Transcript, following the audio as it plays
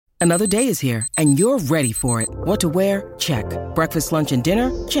Another day is here, and you're ready for it. What to wear? Check. Breakfast, lunch, and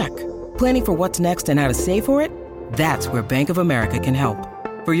dinner? Check. Planning for what's next and how to save for it? That's where Bank of America can help.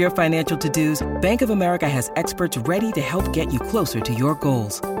 For your financial to-dos, Bank of America has experts ready to help get you closer to your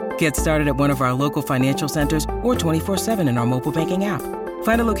goals. Get started at one of our local financial centers or 24/7 in our mobile banking app.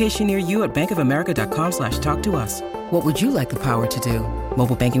 Find a location near you at bankofamerica.com/talktous. What would you like the power to do?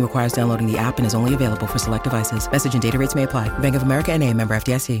 Mobile banking requires downloading the app and is only available for select devices. Message and data rates may apply. Bank of America N.A., member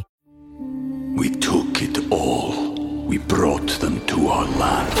FDIC. We took it all. We brought them to our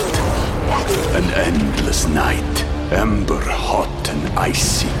land. An endless night, ember hot and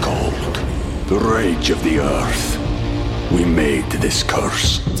icy cold. The rage of the earth. We made this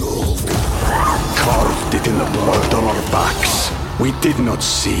curse. Carved it in the blood on our backs. We did not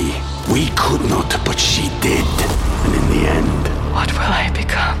see. We could not, but she did. And in the end... What will I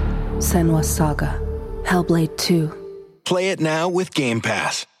become? Senua's Saga. Hellblade 2. Play it now with Game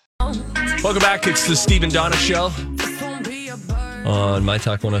Pass. Welcome back. It's the Steve and Donna Show on My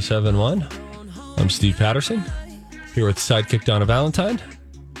Talk 107.1. I'm Steve Patterson, here with sidekick Donna Valentine.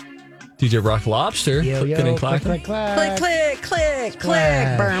 DJ Rock Lobster. Yo, clicking and click, clacking. click, click. Click,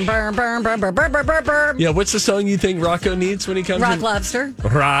 burn, burn, burn, burn, burn, burn, burn, burn, burn. Yeah, what's the song you think Rocco needs when he comes Rock in? Lobster.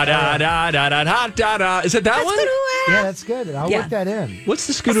 Ra-da-da-da-da-da-da. Is it that one? Yeah, that's good. I'll work that in. What's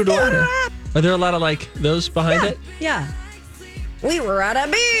the Scooter Door? Are there a lot of like those behind it? Yeah. We were at a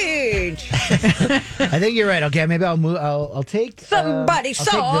beach. I think you're right. Okay, maybe I'll move. I'll take. Somebody I'll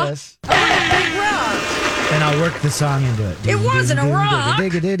saw take this, a big rock. and I'll work the song into it. It wasn't a rock.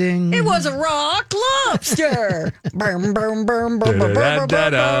 Ding-a-ding. It was a rock lobster. Burn, burn, burn, burn, burn, burn, burn,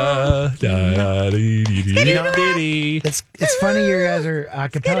 burn. It's funny you guys are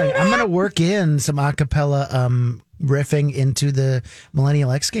acapella. I'm gonna work in some acapella riffing into the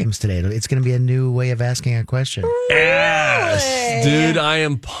Millennial X Games today. It's going to be a new way of asking a question. Yes, dude, I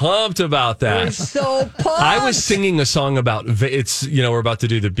am pumped about that. We're so pumped. I was singing a song about we're about to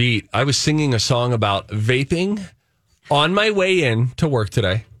do the beat. I was singing a song about vaping on my way in to work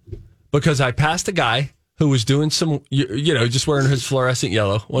today because I passed a guy who was doing some, just wearing his fluorescent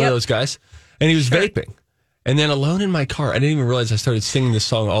yellow, one of those guys, and he was vaping. And then alone in my car, I didn't even realize I started singing this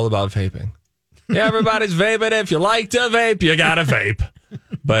song all about vaping. Everybody's vaping. If you like to vape, you gotta vape.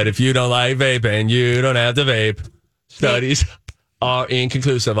 But if you don't like vaping, you don't have to vape. Studies are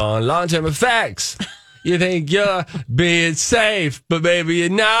inconclusive on long-term effects. You think you're being safe, but maybe you're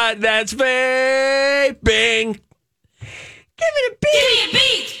not. That's vaping. Give me a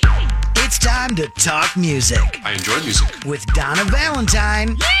beat. It's time to talk music. I enjoy music. With Donna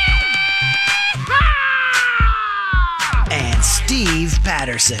Valentine. And Steve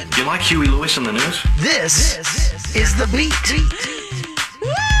Patterson. You like Huey Lewis on the news? This is The Beat.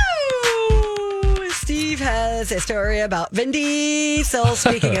 Woo! Steve has a story about Vin Diesel.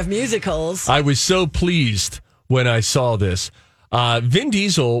 Speaking of musicals. I was so pleased when I saw this. Vin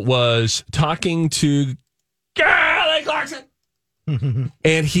Diesel was talking to Kelly Clarkson.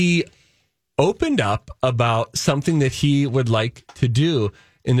 And he opened up about something that he would like to do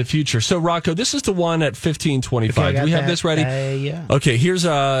in the future. So, Rocco, this is the one at 1525. Okay, Do we have this ready? Yeah. Okay, here's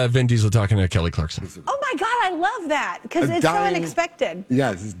Vin Diesel talking to Kelly Clarkson. Oh my God, I love that because it's so unexpected.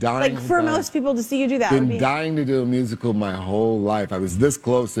 Yes, it's dying. Like for most people to see you do that. Been dying to do a musical my whole life. I was this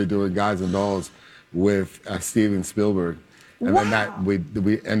close to doing Guys and Dolls with Steven Spielberg, and then we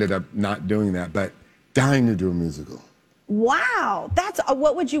ended up not doing that. But dying to do a musical. Wow, that's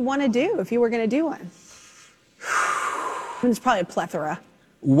what would you want to do if you were going to do one? It's probably a plethora.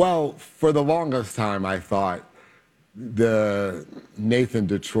 Well, for the longest time, I thought the Nathan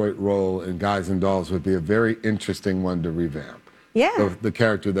Detroit role in Guys and Dolls would be a very interesting one to revamp. Yeah. The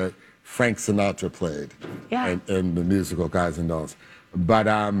character that Frank Sinatra played in the musical Guys and Dolls. But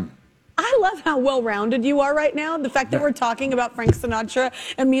I love how well-rounded you are right now. The fact that we're talking about Frank Sinatra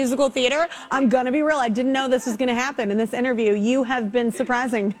and musical theater, I'm going to be real. I didn't know this was going to happen in this interview. You have been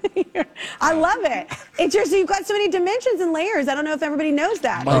surprising. I love it. It's just you've got so many dimensions and layers. I don't know if everybody knows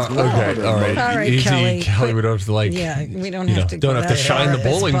that. Okay, all right. All right, Easy, Kelly. Kelly, we don't have to we don't have to shine the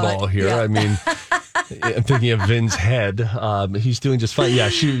bowling ball here. Yeah. I mean, I'm thinking of Vin's head. He's doing just fine. Yeah,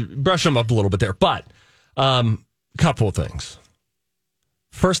 she brushed him up a little bit there. But couple of things.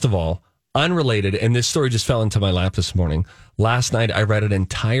 First of all, unrelated, and this story just fell into my lap this morning. Last night, I read an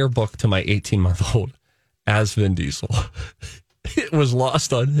entire book to my 18-month-old as Vin Diesel. It was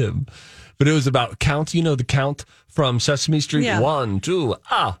lost on him. But it was about Count, the Count from Sesame Street. Yeah. 1, 2,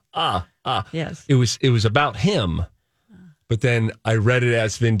 Yes. It was about him. But then I read it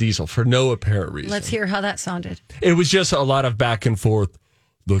as Vin Diesel for no apparent reason. Let's hear how that sounded. It was just a lot of back and forth.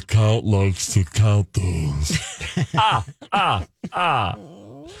 The Count likes to count things.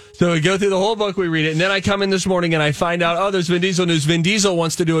 So we go through the whole book, we read it, and then I come in this morning and I find out, there's Vin Diesel news. Vin Diesel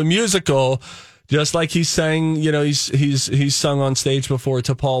wants to do a musical, just like he sang, he's sung on stage before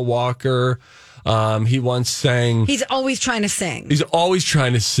to Paul Walker. He once sang. He's always trying to sing. He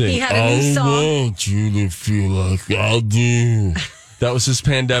had a new song. I want you to feel like I do. That was his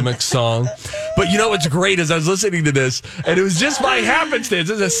pandemic song. But you know what's great is I was listening to this, and it was just by happenstance.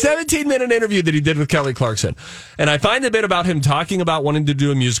 It was a 17-minute interview that he did with Kelly Clarkson. And I find a bit about him talking about wanting to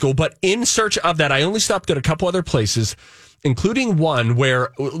do a musical, but in search of that, I only stopped at a couple other places, including one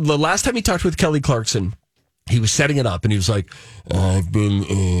where the last time he talked with Kelly Clarkson, he was setting it up, and he was like, I've been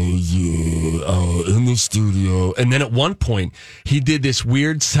in the studio. And then at one point, he did this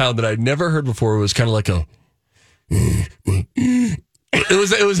weird sound that I'd never heard before. It was kind of like a...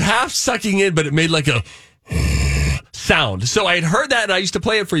 It was half sucking in, but it made like a sound. So I had heard that, and I used to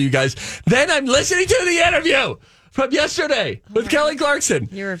play it for you guys. Then I'm listening to the interview from yesterday with Kelly Clarkson.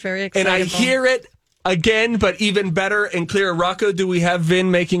 You were very excited. And I hear it again, but even better and clearer. Rocco, do we have Vin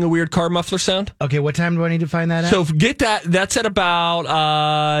making a weird car muffler sound? Okay, what time do I need to find that at? So get that. That's at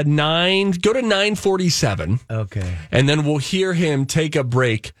about 9. Go to 9:47. Okay. And then we'll hear him take a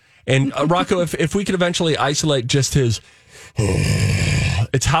break. And Rocco, if we could eventually isolate just his...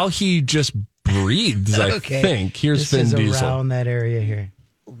 It's how he just breathes, I think. Here's Vin Diesel. Around that area here.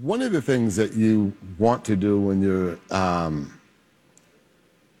 One of the things that you want to do when you're involved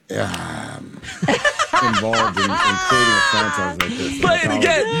in creating a franchise like this. Play it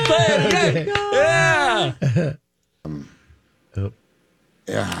again.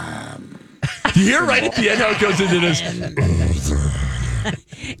 Yeah. You hear right at the end how it goes into this.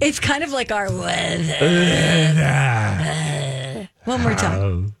 It's kind of like our one more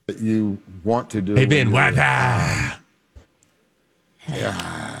time. That you want to do. Hey, Ben, He does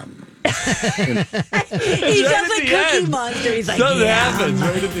the Cookie Monster. He's like, something happens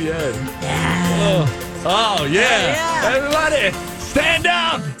right at the end. Oh, yeah. Everybody, stand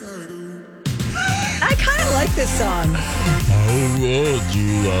up. I kind of like this song.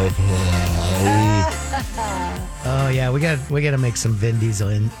 Oh yeah, we got to make some Vin Diesel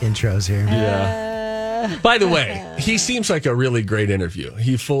intros here. Yeah. By the way, he seems like a really great interview.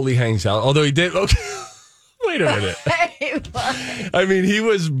 He fully hangs out. Although he did. Okay, wait a minute. I mean, he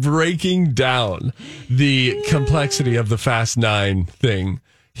was breaking down the complexity of the Fast 9 thing.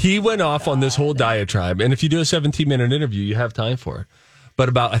 He went off on this whole diatribe, and if you do a 17-minute interview, you have time for it.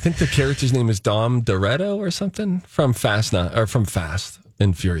 But I think the character's name is Dom Toretto or something from Fast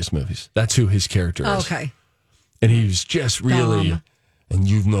and Furious movies. That's who his character is. Okay. And he was just really, Dom. And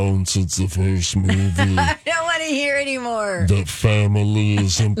you've known since the first movie I don't want to hear anymore. that family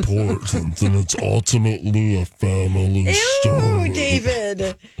is important, and it's ultimately a family story. Ew,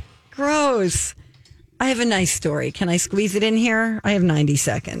 David. Gross. I have a nice story. Can I squeeze it in here? I have 90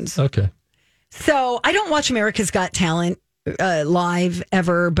 seconds. Okay. So I don't watch America's Got Talent live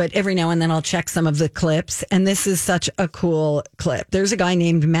ever, but every now and then I'll check some of the clips, and this is such a cool clip. There's a guy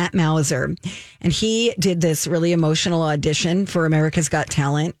named Matt Mauser, and he did this really emotional audition for America's Got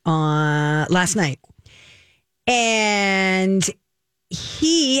Talent last night, and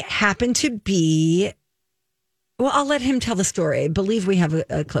he happened to be, well, I'll let him tell the story. I believe we have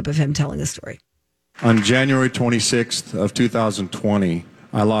a clip of him telling the story. On January 26th of 2020,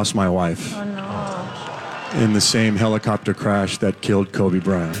 I lost my wife. Oh, no. In the same helicopter crash that killed Kobe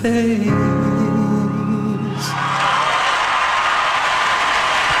Bryant. Your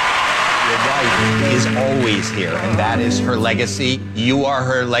wife is always here, and that is her legacy. You are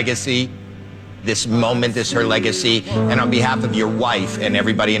her legacy. This moment is her legacy. And on behalf of your wife and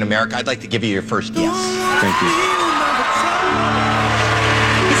everybody in America, I'd like to give you your first yes. Thank you.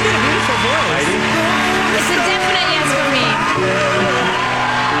 He's got a beautiful voice. It's a definite yes for me.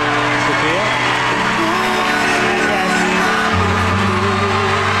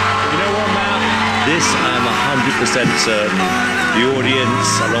 This, I'm 100% certain, the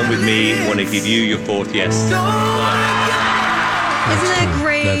audience, along with me, want to give you your fourth yes. Isn't that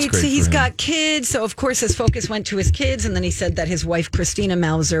great? That's great He's for him. got kids, so of course his focus went to his kids, and then he said that his wife, Christina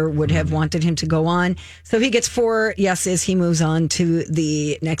Mauser, would have wanted him to go on. So he gets 4 yeses. He moves on to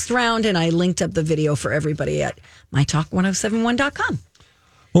the next round, and I linked up the video for everybody at mytalk1071.com.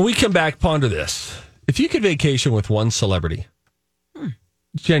 When we come back, ponder this. If you could vacation with one celebrity,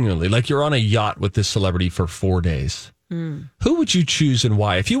 genuinely, like you're on a yacht with this celebrity for 4 days, who would you choose and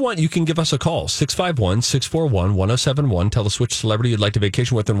why? If you want, you can give us a call, 651-641-1071. Tell us which celebrity you'd like to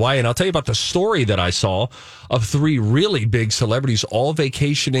vacation with and why. And I'll tell you about the story that I saw of 3 really big celebrities all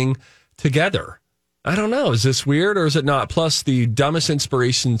vacationing together. I don't know. Is this weird or is it not? Plus, the dumbest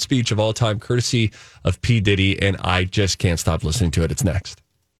inspiration speech of all time, courtesy of P. Diddy. And I just can't stop listening to it. It's next.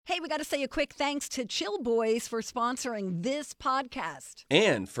 Hey, got to say a quick thanks to Chill Boys for sponsoring this podcast.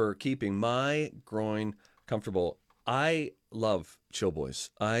 And for keeping my groin comfortable. I love Chill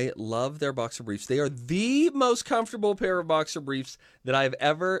Boys. I love their boxer briefs. They are the most comfortable pair of boxer briefs that I've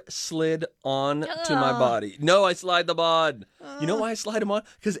ever slid on to my body. No, I slide them on. You know why I slide them on?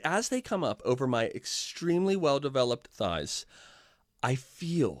 Because as they come up over my extremely well-developed thighs, I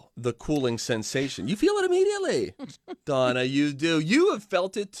feel the cooling sensation. You feel it immediately. Donna, you do. You have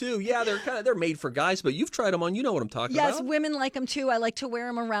felt it too. Yeah, they're made for guys, but you've tried them on. You know what I'm talking about. Yes, women like them too. I like to wear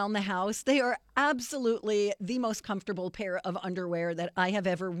them around the house. They are absolutely the most comfortable pair of underwear that I have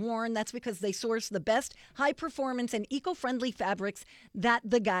ever worn. That's because they source the best high performance and eco-friendly fabrics that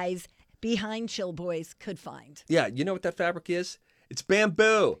the guys behind Chill Boys could find. Yeah, you know what that fabric is? It's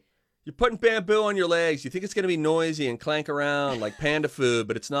bamboo. You're putting bamboo on your legs. You think it's going to be noisy and clank around like panda food,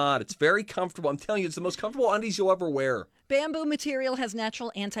 but it's not. It's very comfortable. I'm telling you, it's the most comfortable undies you'll ever wear. Bamboo material has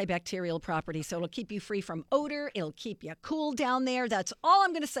natural antibacterial properties, so it'll keep you free from odor. It'll keep you cool down there. That's all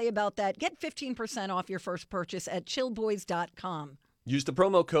I'm going to say about that. Get 15% off your first purchase at chillboys.com. Use the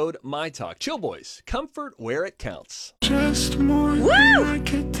promo code MyTalk. Chill Boys, comfort where it counts. Woo!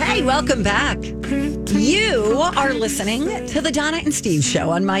 Hey, welcome back. You are listening to the Donna and Steve Show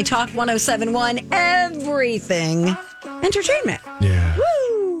on My Talk 107.1 Everything Entertainment. Yeah.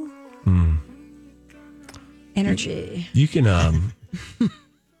 Woo! Energy. You can,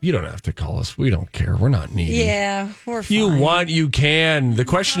 you don't have to call us. We don't care. We're not needy. Yeah, we're fine. You want, you can. The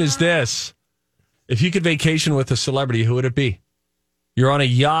question is this. If you could vacation with a celebrity, who would it be? You're on a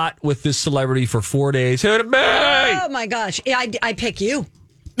yacht with this celebrity for 4 days. Who would it be? Oh, my gosh. Yeah, I pick you.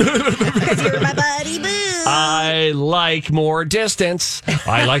 Because you're my buddy boo. I like more distance.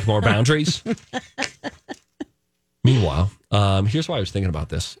 I like more boundaries. Meanwhile, here's why I was thinking about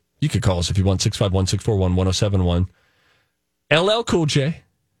this. You could call us if you want, 651-641-1071. LL Cool J.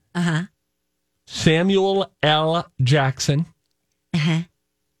 Uh-huh. Samuel L. Jackson. Uh-huh.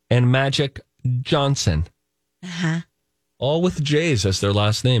 And Magic Johnson. Uh-huh. All with J's as their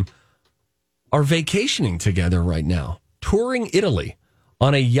last name, are vacationing together right now, touring Italy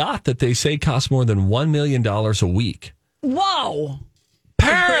on a yacht that they say costs more than $1 million a week. Whoa.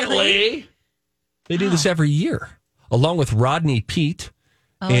 Apparently, Really? they do this every year, along with Rodney Peete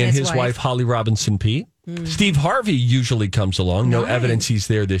and his wife, Holly Robinson Peete. Steve Harvey usually comes along. No evidence he's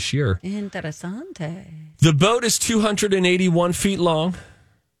there this year. Interessante. The boat is 281 feet long.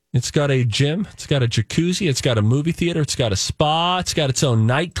 It's got a gym. It's got a jacuzzi. It's got a movie theater. It's got a spa. It's got its own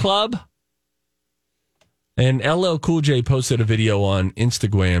nightclub. And LL Cool J posted a video on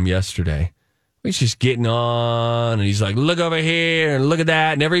Instagram yesterday. He's just getting on, and he's like, look over here, and look at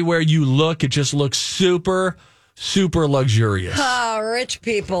that. And everywhere you look, it just looks super, super luxurious. Oh, rich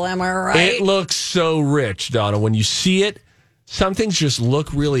people, am I right? It looks so rich, Donna. When you see it, some things just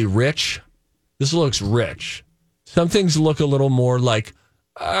look really rich. This looks rich. Some things look a little more like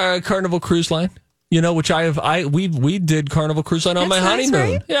Carnival Cruise Line, which we did Carnival Cruise Line on my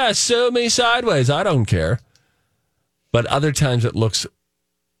honeymoon. Right? Yeah, sue me sideways. I don't care. But other times it looks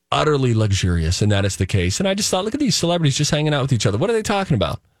utterly luxurious, and that is the case. And I just thought, look at these celebrities just hanging out with each other. What are they talking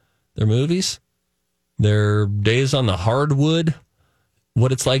about? Their movies? Their days on the hardwood?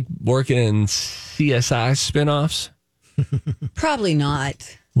 What it's like working in CSI spinoffs? Probably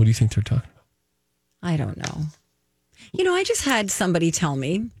not. What do you think they're talking about? I don't know. I just had somebody tell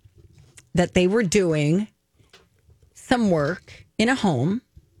me that they were doing some work in a home.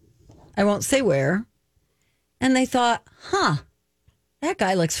 I won't say where. And they thought, that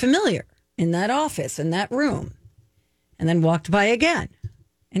guy looks familiar in that office, in that room. And then walked by again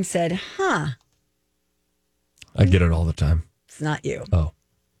and said, I get it all the time. It's not you. Oh.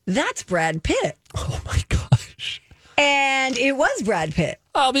 That's Brad Pitt. Oh, my gosh. And it was Brad Pitt.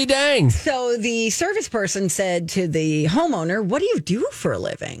 I'll be danged. So the service person said to the homeowner, what do you do for a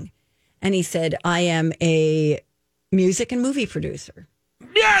living? And he said, I am a music and movie producer.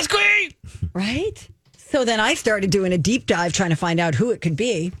 Yes, queen! Right? So then I started doing a deep dive trying to find out who it could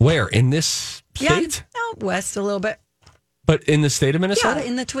be. Where? In this state? Yeah, out west a little bit. But in the state of Minnesota? Yeah,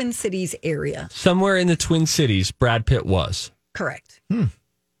 in the Twin Cities area. Somewhere in the Twin Cities, Brad Pitt was. Correct.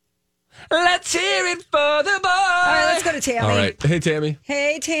 Let's hear it for the boy. All right, let's go to Tammy. All right. Hey, Tammy.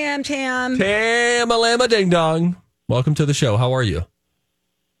 Hey, Tam. Tam-a-lama ding-dong. Welcome to the show. How are you?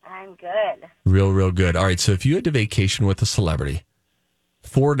 I'm good. Real good. All right, so if you had to vacation with a celebrity,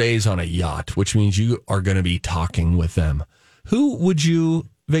 4 days on a yacht, which means you are going to be talking with them, who would you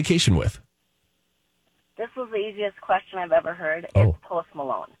vacation with? This was the easiest question I've ever heard. Oh. It's Post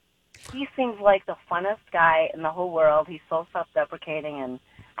Malone. He seems like the funnest guy in the whole world. He's so self-deprecating, and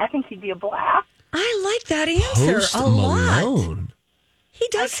I think he'd be a blast. I like that answer Post a lot. Malone. He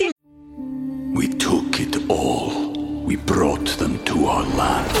does seem... We took it all. We brought them to our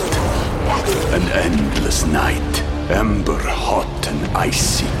land. An endless night, ember hot and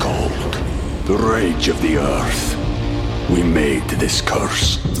icy cold. The rage of the earth. We made this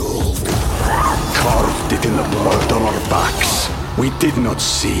curse. Carved it in the blood on our backs. We did not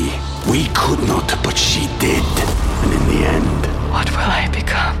see. We could not, but she did. And in the end... What will I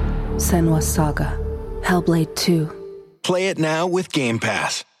become? Senua's Saga. Hellblade 2. Play it now with Game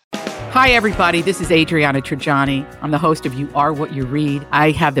Pass. Hi, everybody. This is Adriana Trajani. I'm the host of You Are What You Read.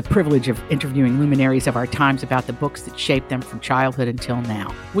 I have the privilege of interviewing luminaries of our times about the books that shaped them from childhood until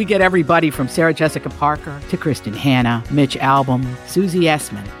now. We get everybody from Sarah Jessica Parker to Kristen Hanna, Mitch Albom, Susie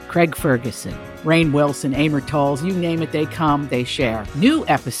Essman, Craig Ferguson, Rainn Wilson, Amor Tolls, you name it, they come, they share. New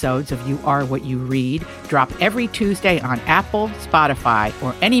episodes of You Are What You Read drop every Tuesday on Apple, Spotify,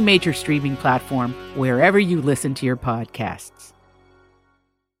 or any major streaming platform wherever you listen to your podcasts.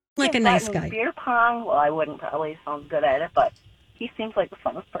 Like a nice guy. Beer pong. Well, I wouldn't probably sound good at it, but he seems like the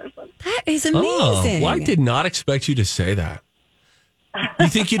funnest person. That is amazing. Oh, well, I did not expect you to say that. You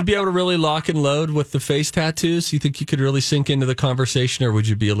think you'd be able to really lock and load with the face tattoos? You think you could really sink into the conversation, or would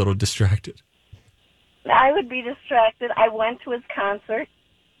you be a little distracted? I would be distracted. I went to his concert.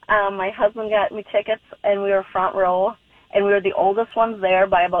 My husband got me tickets, and we were front row, and we were the oldest ones there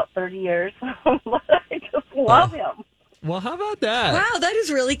by about 30 years. But I just love him. Well, how about that? Wow, that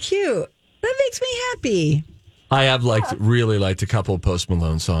is really cute. That makes me happy. I have really liked a couple of Post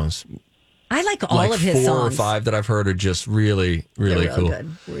Malone songs. I like all of his songs. 4 or 5 that I've heard are just really, really cool.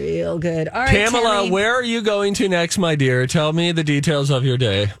 Good. Real good. All right, Pamela, Tammy. where are you going to next, my dear? Tell me the details of your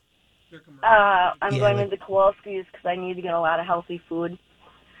day. I'm going into Kowalski's because I need to get a lot of healthy food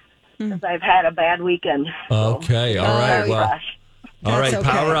because I've had a bad weekend. Okay, all right. Well, all right, okay.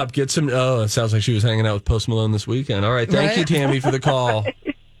 power up. Get some. Oh, it sounds like she was hanging out with Post Malone this weekend. All right, thank you, Tammy, for the call.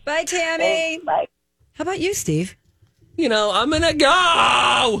 Bye, Tammy. Thanks, bye. How about you, Steve? You know, I'm gonna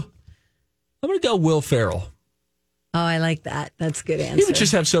go Will Ferrell. Oh, I like that. That's a good answer. He would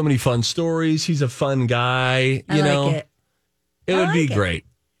just have so many fun stories. He's a fun guy. I like it would be great.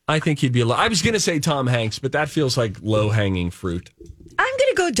 I think he'd be. I was gonna say Tom Hanks, but that feels like low hanging fruit. I'm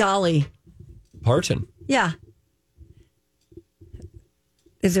gonna go Dolly Parton. Yeah.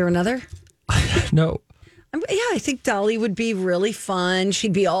 Is there another? No. Yeah, I think Dolly would be really fun.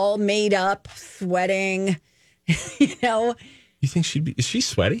 She'd be all made up, sweating. You know. You think she'd be? Is she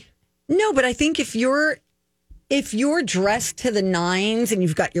sweaty? No, but I think if you're dressed to the nines and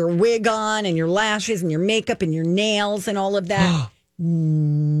you've got your wig on and your lashes and your makeup and your nails and all of that.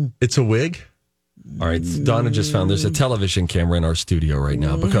 It's a wig? All right. Donna just found there's a television camera in our studio right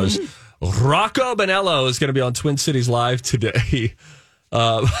now because Rocco Bonello is going to be on Twin Cities Live today.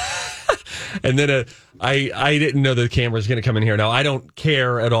 And then I didn't know the camera was going to come in here. Now, I don't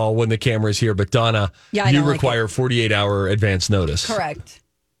care at all when the camera is here, but Donna, you require 48-hour advance notice. Correct.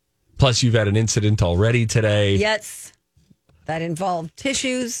 Plus, you've had an incident already today. Yes. That involved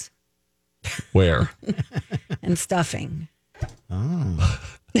tissues. Where? And stuffing. Oh.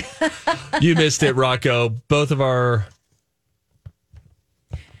 You missed it, Rocco. Both of our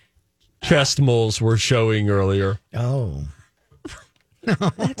chest moles were showing earlier. Oh.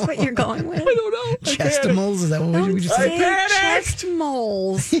 That's what you're going with? I don't know. Chestimals? Is that what we just say? said? Chest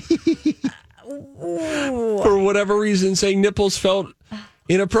moles. For whatever reason, saying nipples felt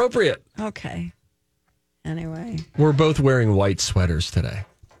inappropriate. Okay. Anyway. We're both wearing white sweaters today.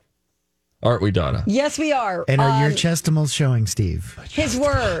 Aren't we, Donna? Yes, we are. And are your chestimals showing, Steve? His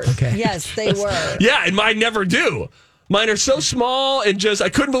were. Okay. Yes, they were. Yeah, and mine never do. Mine are so small and just, I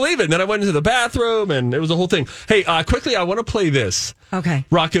couldn't believe it. And then I went into the bathroom and it was a whole thing. Hey, quickly, I want to play this. Okay.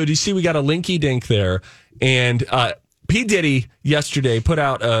 Rocco, do you see we got a linky dink there? And P. Diddy yesterday put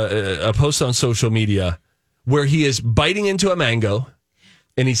out a post on social media where he is biting into a mango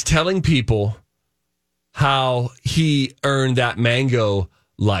and he's telling people how he earned that mango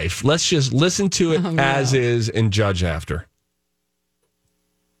life. Let's just listen to it as is and judge after.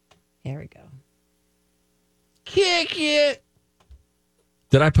 Here we go. Kick it.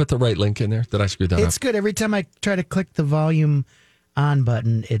 Did I put the right link in there? Did I screw that up? It's good. Every time I try to click the volume on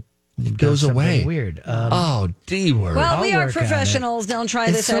button, it goes away. Weird. D word. Well, we are professionals. Don't try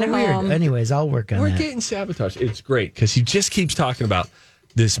this at home. Weird. Anyways, I'll work on We're that. getting sabotaged. It's great because he just keeps talking about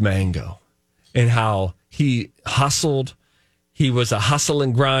this mango and how he hustled. He was a hustle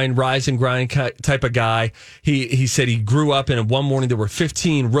and grind, rise and grind type of guy. He said he grew up and one morning there were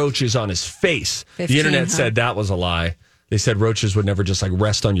 15 roaches on his face. 15, the internet said that was a lie. They said roaches would never just like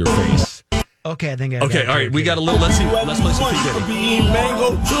rest on your face. Okay, I think I Okay, all right. We got a little. Let's see. Let's play some P. Diddy. Be eating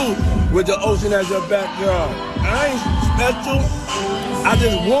mango too, with the ocean as your backyard. I ain't special.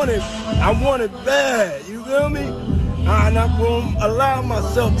 I want it bad. You feel me? I'm not going to allow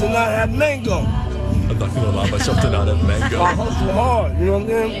myself to not have mango. I'm not going to allow myself to not have mango. I hustle hard, you know what I'm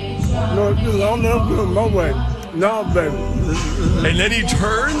saying? No, I'm doing my way. No, baby. And then he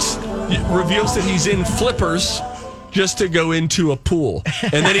turns, reveals that he's in flippers just to go into a pool.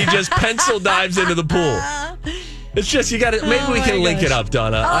 And then he just pencil dives into the pool. It's just, you got to, maybe we can link it up,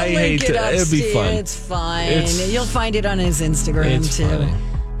 Donna. I hate it. It'd be fun. It's fine. You'll find it on his Instagram, too. Funny.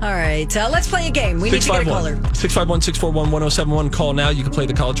 All right, let's play a game. We need to get a caller. 651-641-1071. Call now. You can play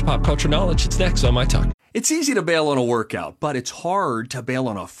the College of Pop Culture Knowledge. It's next on My Talk. It's easy to bail on a workout, but it's hard to bail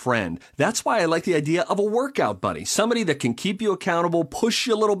on a friend. That's why I like the idea of a workout buddy. Somebody that can keep you accountable, push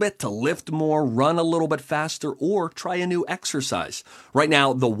you a little bit to lift more, run a little bit faster, or try a new exercise. Right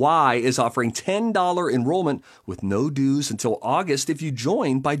now, the Y is offering $10 enrollment with no dues until August if you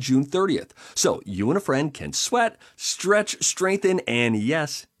join by June 30th. So you and a friend can sweat, stretch, strengthen, and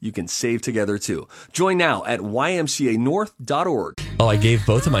yes, you can save together too. Join now at ymcanorth.org. Oh, I gave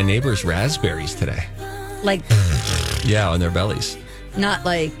both of my neighbors raspberries today. Like, yeah, on their bellies. not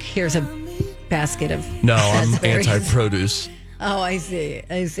like, here's a basket of No, I'm raspberries. anti-produce. Oh, I see.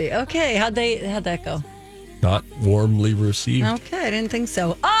 Okay, how'd that go? Not warmly received. Okay, I didn't think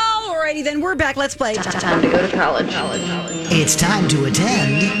so. Alrighty, then we're back. Let's play. Time to go to college. It's time to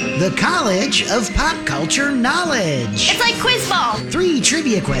attend the College of Pop Culture Knowledge. It's like quiz ball. 3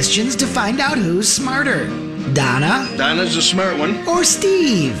 trivia questions to find out who's smarter. Donna? Donna's a smart one. Or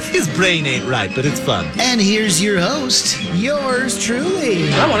Steve? His brain ain't right, but it's fun. And here's your host, yours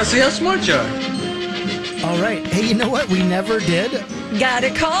truly. I want to see how smart you are. All right. Hey, you know what? We never did. Got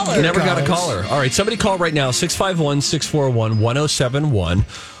a caller. Never got a caller. All right, somebody call right now,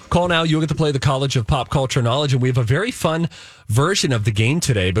 651-641-1071. Call now. You'll get to play the College of Pop Culture Knowledge. And we have a very fun version of the game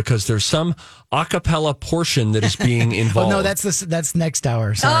today because there's some a cappella portion that is being involved. Oh, no, that's next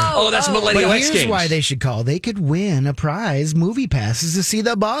hour. Sorry. Oh, that's Millennial But X here's Games. why they should call. They could win a prize, movie passes to see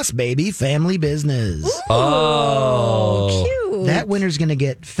The Boss Baby Family Business. Oh, cute. That winner's going to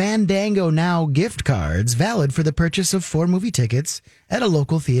get Fandango Now gift cards valid for the purchase of 4 movie tickets at a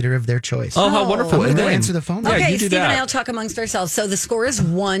local theater of their choice. Oh, how wonderful. I'm going And to go then- answer the phone. Yeah, Okay, you do Steve and that. I'll talk amongst ourselves. So the score is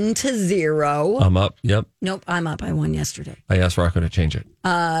 1-0. I'm up. Yep. Nope, I'm up. I won yesterday. I asked Rocco to change it.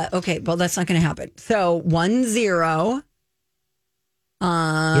 Okay, well, that's not going to happen. So 1-0.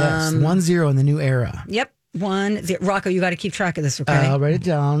 Yes, 1-0 in the new era. Yep, 1-0. Rocco, you got to keep track of this, okay? I'll write it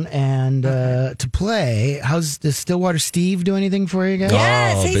down. And to play, does Stillwater Steve do anything for you guys?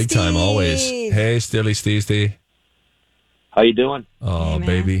 Oh, big time, always. Hey, Steve. How you doing? Oh,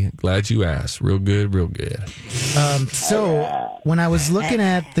 baby. Glad you asked. Real good, real good. So when I was looking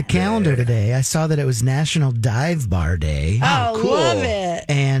at the calendar today, I saw that it was National Dive Bar Day. Oh, love it.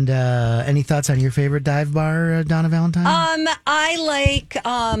 And any thoughts on your favorite dive bar, Donna Valentine? I like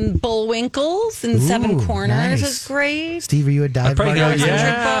Bullwinkles and Seven Corners nice. is great. Steve, are you a dive bar? probably go,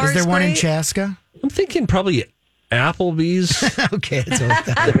 yeah. Is there one in great. Chaska? I'm thinking probably Applebee's. Okay, that's what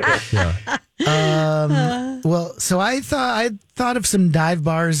I thought. Well, so I thought of some dive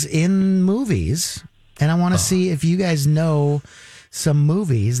bars in movies, and I want to see if you guys know some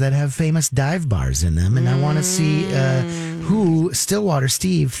movies that have famous dive bars in them, and I want to see who Stillwater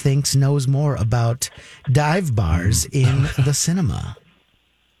Steve thinks knows more about dive bars in the cinema.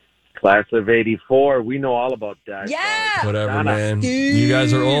 Class of '84. We know all about that. Yeah. Whatever, Donna. man. You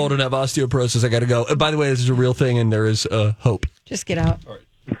guys are old and have osteoporosis. I got to go. By the way, this is a real thing, and there is hope. Just get out.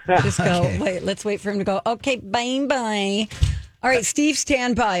 Just go. Okay. Wait, let's wait for him to go. Okay, bye. All right, Steve,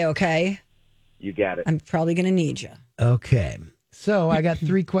 stand by, okay? You got it. I'm probably going to need you. Okay. So I got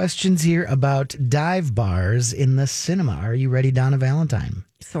 3 questions here about dive bars in the cinema. Are you ready, Donna Valentine?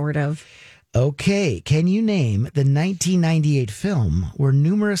 Sort of. Okay. Can you name the 1998 film where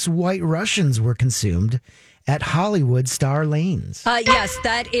numerous White Russians were consumed at Hollywood Star Lanes? Yes,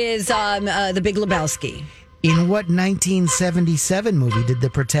 that is The Big Lebowski. In what 1977 movie did the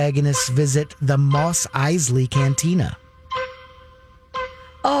protagonists visit the Mos Eisley Cantina?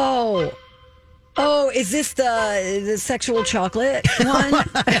 Oh, is this the sexual chocolate one?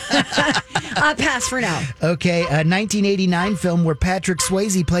 Pass for now. Okay, a 1989 film where Patrick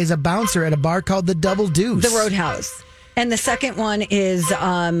Swayze plays a bouncer at a bar called the Double Deuce. The Roadhouse. And the second one is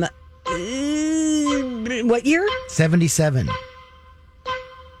what year? 77.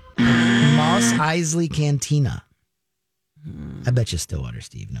 Mos Eisley Cantina. I bet you Stillwater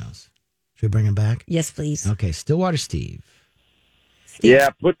Steve knows. Should we bring him back? Yes, please. Okay, Stillwater Steve. Yeah,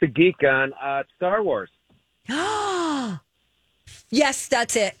 put the geek on. Star Wars. Yes,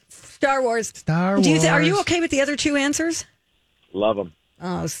 that's it. Star Wars. Star Are you Wars. okay with the other 2 answers? Love them.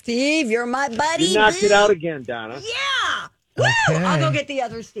 Oh, Steve, you're my buddy. You knocked it out again, Donna. Yeah. Woo! Okay. I'll go get the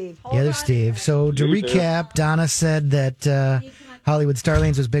other Steve. Hold The other on. Steve. So to recap, Donna said that Hollywood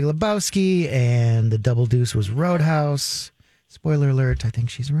Starlings was Big Lebowski and the Double Deuce was Roadhouse. Spoiler alert, I think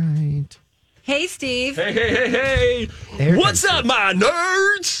she's right. Hey, Steve. Hey. There What's up, my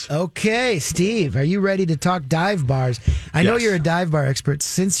nerds? Okay, Steve, are you ready to talk dive bars? I know Yes. you're a dive bar expert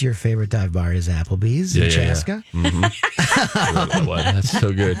since your favorite dive bar is Applebee's in Chaska. That's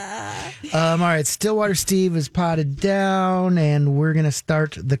so good. All right, Stillwater Steve is potted down, and we're going to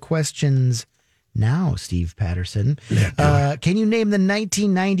start the questions now, Steve Patterson. Can you name the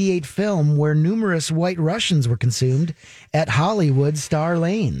 1998 film where numerous White Russians were consumed at Hollywood Star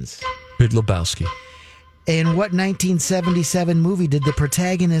Lanes? Big Lebowski. In what 1977 movie did the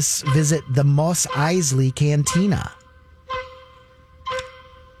protagonists visit the Mos Eisley Cantina?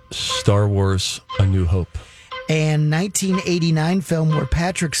 Star Wars: A New Hope. And 1989 film where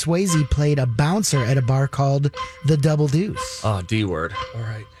Patrick Swayze played a bouncer at a bar called The Double Deuce. Oh, D word. All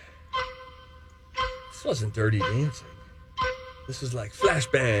right. This wasn't Dirty Dancing. This was like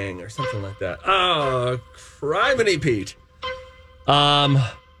Flashbang or something like that. Oh, criminy Pete.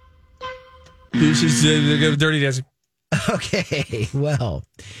 This is Dirty Dancing. Okay, well,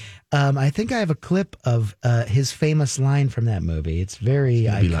 I think I have a clip of his famous line from that movie. It's very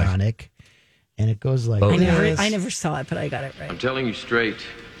iconic, and it goes like this. I never saw it, but I got it right. I'm telling you straight.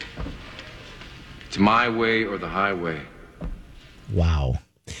 It's my way or the highway. Wow.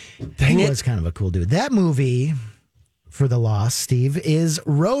 He was kind of a cool dude. That movie, for the loss, Steve, is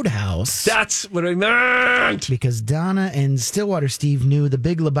Roadhouse. That's what I meant. Because Donna and Stillwater Steve knew The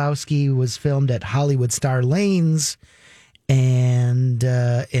Big Lebowski was filmed at Hollywood Star Lanes. And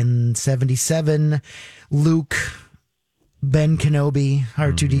in 77, Luke, Ben Kenobi,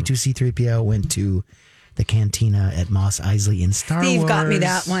 R2D2, C3PO went to the cantina at Mos Eisley in Star Wars. Steve got me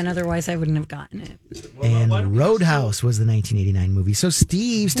that one. Otherwise, I wouldn't have gotten it. And Roadhouse was the 1989 movie. So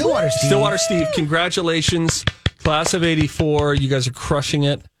Stillwater Steve. Congratulations. Class of 84. You guys are crushing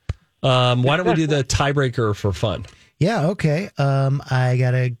it. Why don't we do the tiebreaker for fun? Yeah, okay. I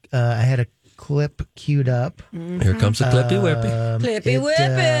had a clip queued up. Here comes the Clippy Whippy. Clippy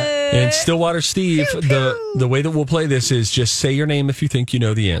Whippy. And Stillwater Steve, the way that we'll play this is just say your name if you think you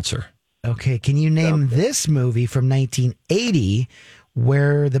know the answer. Okay, can you name this movie from 1980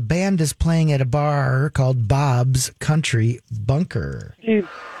 where the band is playing at a bar called Bob's Country Bunker? Hey,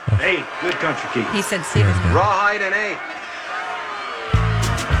 good country key. He said Steve. Rawhide and eight.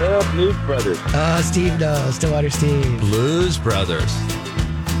 Blues Brothers. Steve knows. Stillwater Steve. Blues Brothers.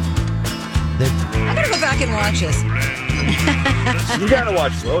 I gotta go back and watch this. You gotta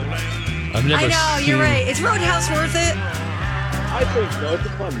watch Roadhouse. I've never I know, seen... you're right. Is Roadhouse worth it? I think so. It's a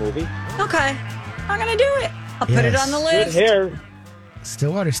fun movie. Okay. I'm gonna do it. I'll put it on the list. Good hair.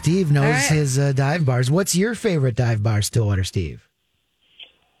 Stillwater Steve knows his dive bars. What's your favorite dive bar, Stillwater Steve?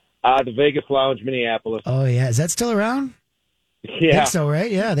 The Vegas Lounge, Minneapolis. Oh, yeah. Is that still around? Yeah. I think so, right?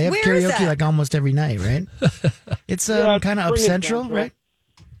 Yeah, they have Where is karaoke that? like almost every night, right? It's kind of up central, right?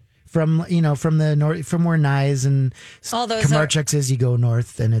 From the north, from where Nyes and All those Kamarchuk's is, you go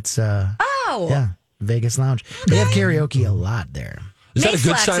north, and it's Vegas Lounge. They have karaoke a lot there. Is that a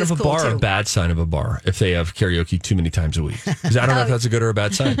good Mayflax sign is of a cool, bar or a too. bad sign of a bar if they have karaoke too many times a week? I don't know if that's a good or a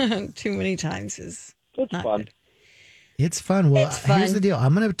bad sign. Too many times is It's not fun. good. It's fun. Well, It's fun. here's the deal.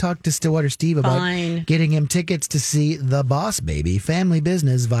 I'm going to talk to Stillwater Steve about Fine. getting him tickets to see The Boss Baby Family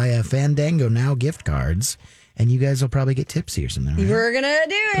Business via Fandango Now gift cards. And you guys will probably get tipsy or something, right? We're gonna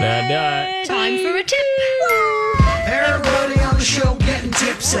do it. Time for a tip. Everybody on the show getting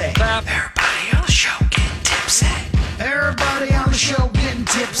tipsy. Everybody on the show getting tipsy. Everybody on the show getting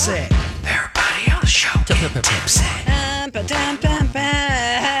tipsy. Everybody on the show getting tipsy.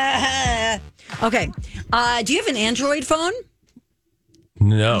 Okay. Do you have an Android phone?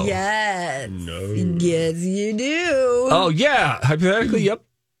 No. Yes. No. Yes, you do. Oh, yeah. Hypothetically, yep.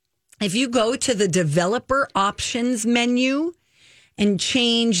 If you go to the developer options menu and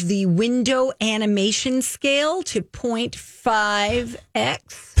change the window animation scale to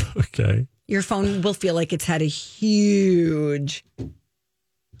 0.5x, Okay. your phone will feel like it's had a huge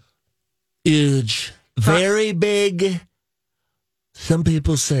Very big. Some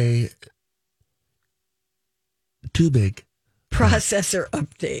people say too big. processor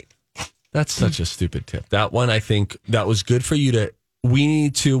update. That's such a stupid tip. That one, I think that was good for you to. We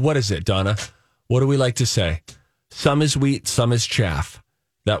need to. What is it, Donna? What do we like to say? Some is wheat, some is chaff.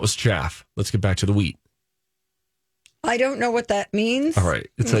 That was chaff. Let's get back to the wheat. I don't know what that means. All right.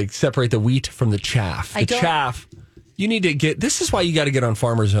 It's like separate the wheat from the chaff. The chaff. You need to get. This is why you got to get on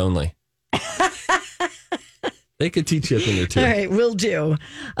Farmers Only. They could teach you a thing or two. All right, will do.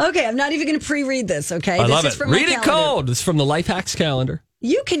 Okay, I'm not even going to pre-read this, okay? I this love is it. from my Read it calendar. cold. It's from the Life Hacks calendar.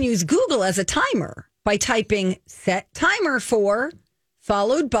 You can use Google as a timer by typing set timer for,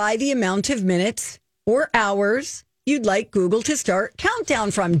 followed by the amount of minutes or hours you'd like Google to start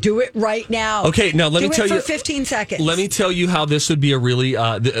countdown from. Do it right now. Okay, now let me tell Do you. it for 15 seconds. Let me tell you how this would be a really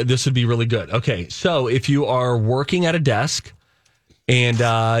this would be really good. Okay, so if you are working at a desk and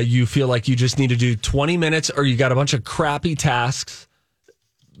you feel like you just need to do 20 minutes, or you got a bunch of crappy tasks,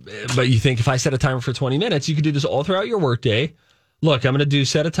 but you think if I set a timer for 20 minutes, you could do this all throughout your workday. Look, I'm going to do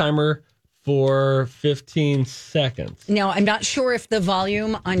set a timer for 15 seconds. Now, I'm not sure if the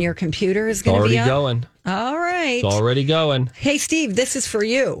volume on your computer is going to be Already up. going. All right. It's already going. Hey, Steve, this is for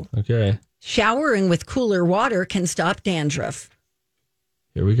you. Okay. Showering with cooler water can stop dandruff.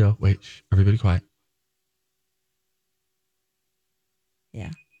 Here we go. Wait, everybody quiet. Yeah.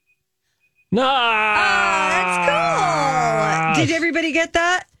 No. That's cool. Did everybody get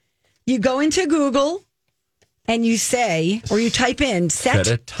that? You go into Google and you say, or you type in set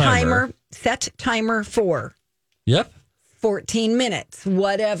a timer. timer for Yep. 14 minutes,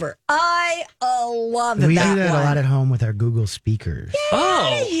 whatever. I love We that do that one. a lot at home with our Google speakers.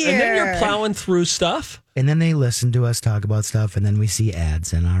 Oh, here. and then you're plowing through stuff. And then they listen to us talk about stuff, and then we see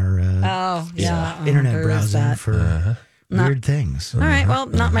ads in our internet there is browser that. for weird things. All right, well,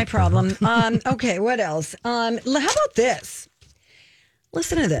 not my problem. Okay, what else? How about this?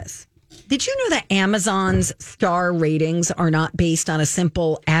 Listen to this. Did you know that Amazon's star ratings are not based on a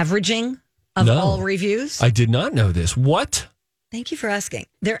simple averaging of all reviews? I did not know this. What? Thank you for asking.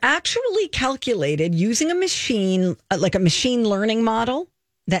 They're actually calculated using a machine, like a machine learning model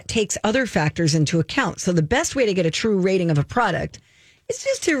that takes other factors into account. So the best way to get a true rating of a product is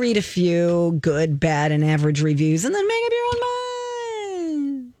just to read a few good, bad, and average reviews and then make up your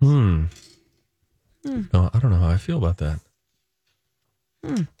own mind. No, I don't know how I feel about that.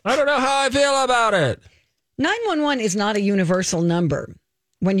 I don't know how I feel about it. 911 is not a universal number.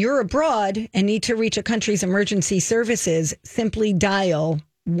 When you're abroad and need to reach a country's emergency services, simply dial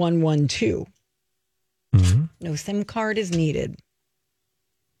 112. No SIM card is needed.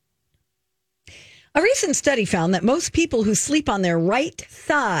 A recent study found that most people who sleep on their right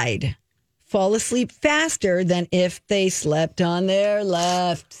side fall asleep faster than if they slept on their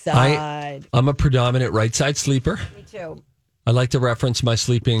left side. I'm a predominant right side sleeper. Me too. I like to reference my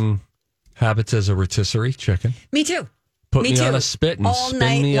sleeping habits as a rotisserie chicken. Me too. Put Me me too. on a spit and All spin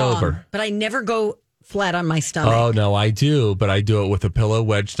night me long. over. But I never go flat on my stomach. Oh, no, I do. But I do it with a pillow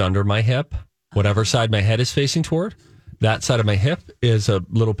wedged under my hip. Whatever side my head is facing toward, that side of my hip is a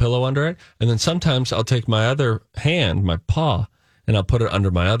little pillow under it. And then sometimes I'll take my other hand, my paw, and I'll put it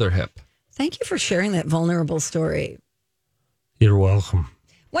under my other hip. Thank you for sharing that vulnerable story. You're welcome.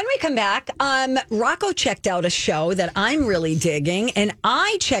 When we come back, Rocco checked out a show that I'm really digging, and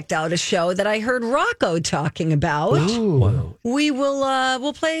I checked out a show that I heard Rocco talking about. Wow. We will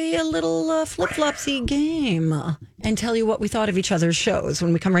we'll play a little flip-flopsy game and tell you what we thought of each other's shows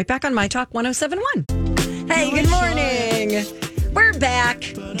when we come right back on My Talk 107.1. Hey, good morning. We're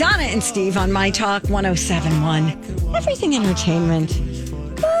back. Donna and Steve on My Talk 107.1. Everything entertainment.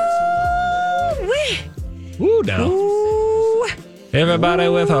 Ooh, now. Everybody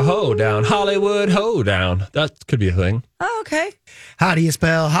with a hoe down. Hollywood hoe down. That could be a thing. Oh, okay. How do you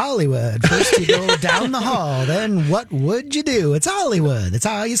spell Hollywood? First you go down the hall, then what would you do? It's Hollywood. That's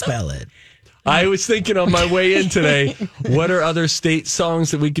how you spell it. I was thinking on my way in today, what are other state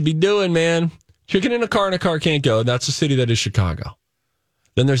songs that we could be doing, man? Chicken in a car can't go. That's a city that is Chicago.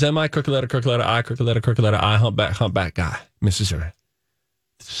 Then there's M.I. Crooked letter, I, humpback guy, Mississippi.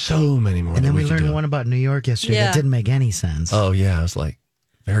 So many more. And then we could learned do. one about New York yesterday Yeah. that didn't make any sense. Oh, yeah. It was like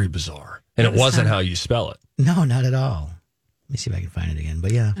very bizarre. And it wasn't how you spell it. No, not at all. Let me see if I can find it again.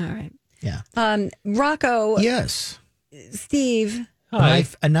 But yeah. All right. Yeah. Rocco. Yes. Steve. A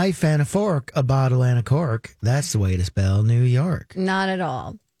knife and a fork, a bottle and a cork. That's the way to spell New York. Not at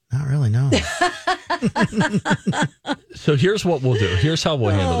all. Not really, no. So here's what we'll do. Here's how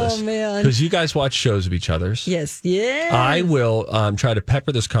we'll handle this. Oh, man. Because you guys watch shows of each other's. Yes. Yeah. I will try to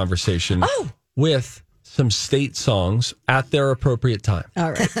pepper this conversation with some state songs at their appropriate time.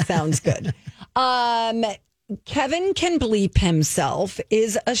 All right. Sounds good. Kevin Can Bleep Himself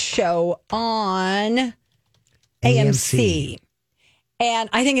is a show on AMC. And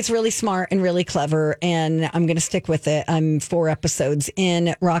I think it's really smart and really clever, and I'm going to stick with it. I'm 4 episodes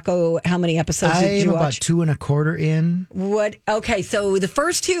in. Rocco, how many episodes did you I'm about watch? 2 1/4 in. What? Okay, so the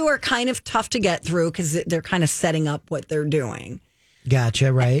first 2 are kind of tough to get through because they're kind of setting up what they're doing.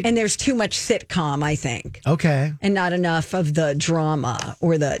 Gotcha, right. And there's too much sitcom, I think. Okay. And not enough of the drama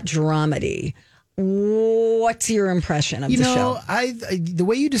or the dramedy. What's your impression of the show? I the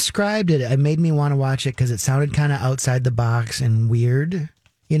way you described it, it made me want to watch it because it sounded kind of outside the box and weird.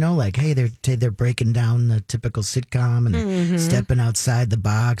 Like, hey, they're breaking down the typical sitcom and they're stepping outside the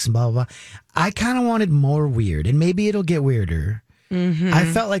box and blah, blah, blah. I kind of wanted more weird, and maybe it'll get weirder. I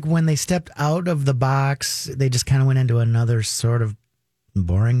felt like when they stepped out of the box, they just kind of went into another sort of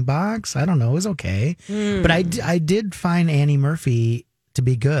boring box. I don't know. It was okay. But I did find Annie Murphy to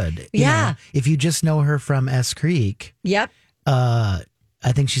be good. You know, if you just know her from S Creek. Yep.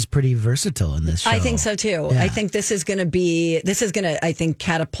 I think she's pretty versatile in this show. I think so too. Yeah. I think this is going to I think,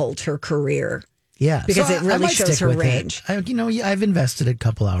 catapult her career. Yeah. Because So it really might shows stick her with range. it. I've invested a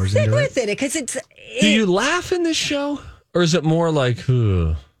couple hours Stick into with it. it because Do you laugh in this show? Or is it more like,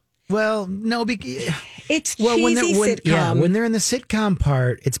 ugh? Well, no, it's when cheesy sitcom. When sitcom. they're in the sitcom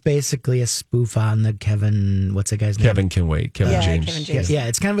part, it's basically a spoof on the Kevin. What's that guy's name? Kevin can wait. Kevin James. Kevin James. Yeah,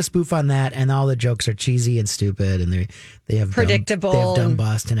 it's kind of a spoof on that, and all the jokes are cheesy and stupid, and they have Predictable. They have dumb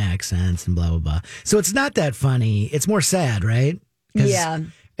Boston accents and blah blah blah. So it's not that funny. It's more sad, right? 'Cause- Yeah.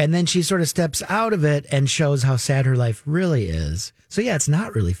 And then she sort of steps out of it and shows how sad her life really is. So yeah, it's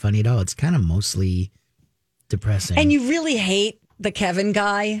not really funny at all. It's kind of mostly depressing. And you really hate the Kevin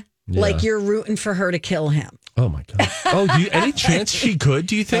guy. Yeah. Like you're rooting for her to kill him. Oh, my God. Oh, any chance she could,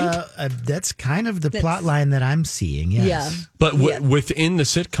 do you think? That's kind of the plot line that I'm seeing, yes. Yeah. But within the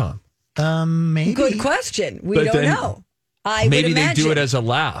sitcom? Maybe. Good question. We But don't then know. I Maybe would they imagine. do it as a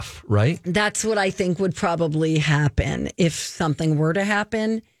laugh, right? That's what I think would probably happen if something were to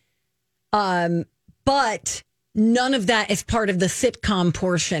happen. But none of that is part of the sitcom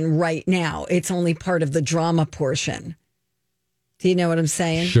portion right now. It's only part of the drama portion. Do you know what I'm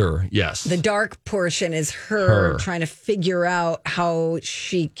saying? Sure, yes. The dark portion is her trying to figure out how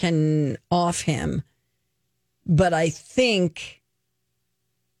she can off him. But I think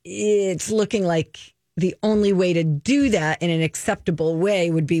it's looking like the only way to do that in an acceptable way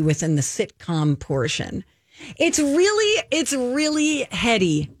would be within the sitcom portion. It's really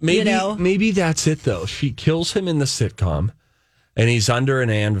heady. Maybe that's it, though. She kills him in the sitcom, and he's under an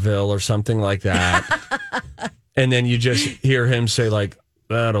anvil or something like that. And then you just hear him say, like,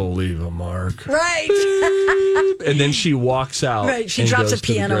 that'll leave a mark. Right. And then she walks out. Right. She and drops a goes to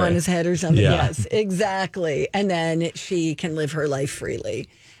the piano grave. on his head or something. Yeah. Yes, exactly. And then she can live her life freely.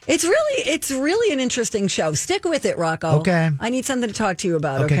 It's really an interesting show. Stick with it, Rocco. Okay. I need something to talk to you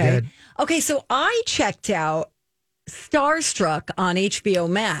about. Okay, Okay. good. Okay. So I checked out Starstruck on HBO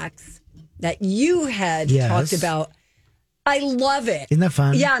Max that you had Yes. talked about. I love it. Isn't that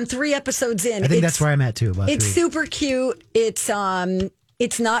fun? Yeah, I'm 3 episodes in. I think that's where I'm at too. About It's 3. super cute. It's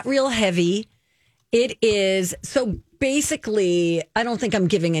not real heavy. It is so basically, I don't think I'm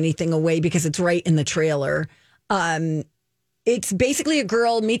giving anything away because it's right in the trailer. It's basically a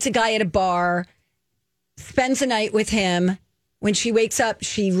girl meets a guy at a bar, spends a night with him. When she wakes up,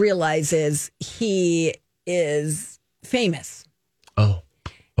 she realizes he is famous. Oh.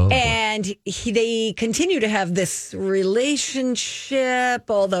 And they continue to have this relationship,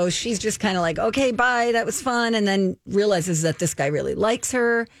 although she's just kind of like, okay, bye, that was fun. And then realizes that this guy really likes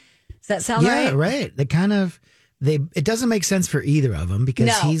her. Does that sound right? Yeah, right. It doesn't make sense for either of them because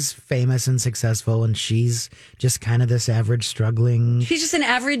No. he's famous and successful and she's just kind of this average struggling. She's just an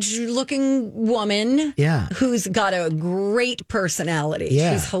average looking woman Yeah. who's got a great personality.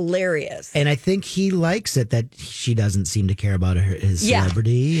 Yeah. She's hilarious. And I think he likes it that she doesn't seem to care about his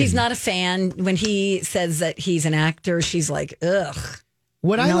celebrity. He's and- not a fan. When he says that he's an actor, she's like, ugh.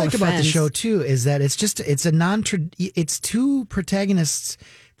 What I No like about the offense. show too is that it's two protagonists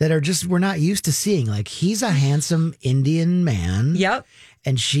that are just we're not used to seeing. Like he's a handsome Indian man. Yep.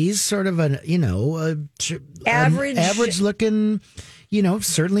 And she's sort of average looking,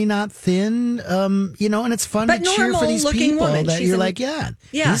 certainly not thin, and it's fun But to cheer for these normal-looking people woman. that She's you're an- like,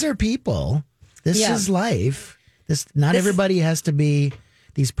 these are people. This Yeah. is life. Not everybody has to be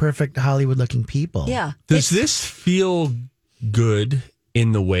these perfect Hollywood looking people. Yeah. Does this feel good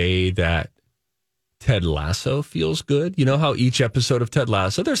in the way that Ted Lasso feels good? You know how each episode of Ted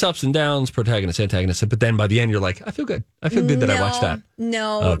Lasso, there's ups and downs, protagonist, antagonist, but then by the end you're like, I feel good. I feel good that I watched that.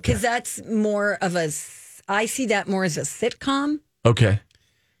 No, Okay. because that's more of I see that more as a sitcom. Okay.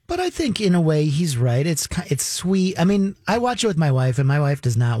 But I think in a way he's right. It's sweet. I mean, I watch it with my wife, and my wife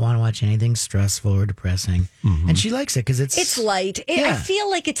does not want to watch anything stressful or depressing, and she likes it because It's light. I Yeah. feel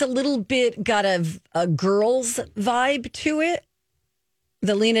like it's a little bit got a girls vibe to it.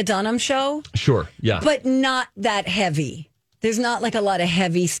 The Lena Dunham show. Sure. Yeah. But not that heavy. There's not like a lot of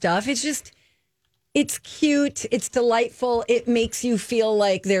heavy stuff. It's cute. It's delightful. It makes you feel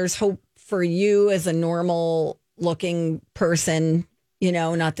like there's hope for you as a normal looking person,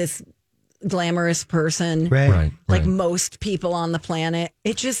 not this glamorous person. Right. Like most people on the planet.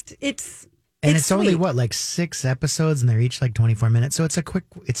 And it's only like 6 episodes, and they're each like 24 minutes. So it's a quick,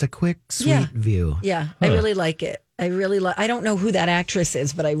 sweet view. Yeah, I really like it. I don't know who that actress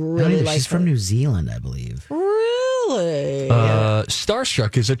is, but I really like She's from New Zealand, I believe. Really?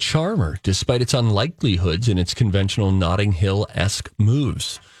 Starstruck is a charmer, despite its unlikelihoods and its conventional Notting Hill-esque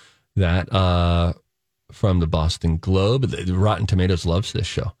moves. That from the Boston Globe. The Rotten Tomatoes loves this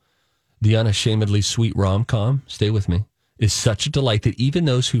show. The unashamedly sweet rom-com, stay with me, is such a delight that even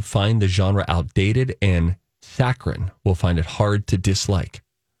those who find the genre outdated and saccharine will find it hard to dislike.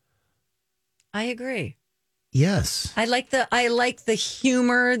 I agree. Yes. I like the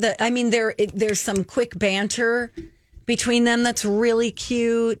humor. There's some quick banter between them that's really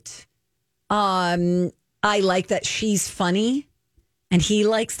cute. I like that she's funny, and he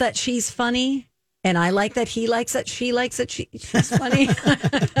likes that she's funny, and I like that he likes that she likes that she's funny.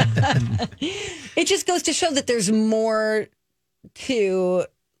 It just goes to show that there's more to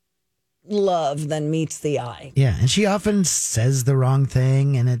love than meets the eye. Yeah, and she often says the wrong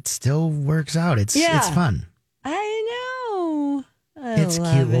thing, and it still works out. It's fun. I know. It's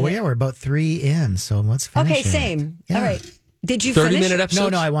cute. Well, yeah, we're about 3 in, so let's finish Okay, it. same. Yeah. All right. Did you 30-minute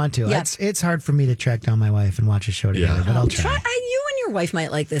episodes? No, I want to. Yeah. It's hard for me to track down my wife and watch a show together, but I'll try. You and your wife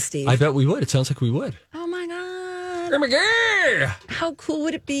might like this, Steve. I bet we would. It sounds like we would. Oh my God. Oh my God. How cool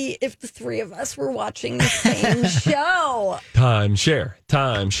would it be if the three of us were watching the same show? Timeshare.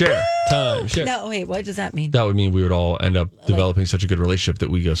 No, wait, what does that mean? That would mean we would all end up developing such a good relationship that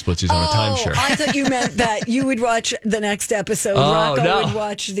we go splitsies on a timeshare. I thought you meant that you would watch the next episode. Rocco would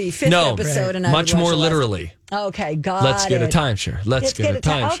watch the 5th episode, and I much would watch more the last. literally. Okay, got Let's get a it. timeshare. Let's get a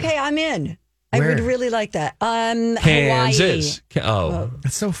timeshare. Okay, I'm in. Where? I would really like that. Kansas. Hawaii.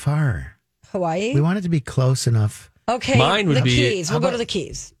 That's so far. Hawaii? We want it to be close enough. Okay, Mine would the be- Keys. We'll How go about- to the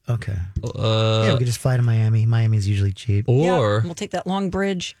Keys. Okay. Yeah, we could just fly to Miami. Miami's usually cheap. Or We'll take that long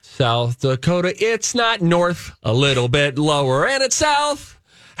bridge. South Dakota. It's not north, a little bit lower, and it's south.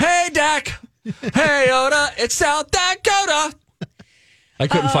 Hey, Dak. Hey, Oda. It's South Dakota. I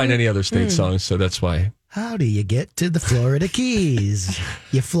couldn't find any other state songs, so that's why. How do you get to the Florida Keys?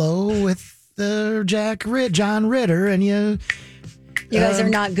 You flow with John Ritter, and you... You guys are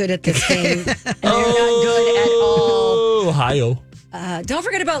not good at this game. And you're not good at all. Ohio. Don't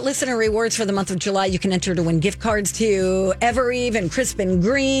forget about listener rewards for the month of July. You can enter to win gift cards to Evereve and Crispin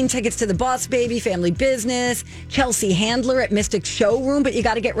Green, tickets to the Boss Baby Family Business, Chelsea Handler at Mystic Showroom. But you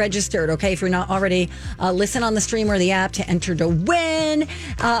got to get registered, okay? If you're not already, listen on the stream or the app to enter to win.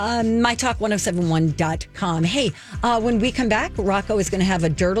 MyTalk1071.com. Hey, when we come back, Rocco is going to have a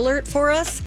dirt alert for us.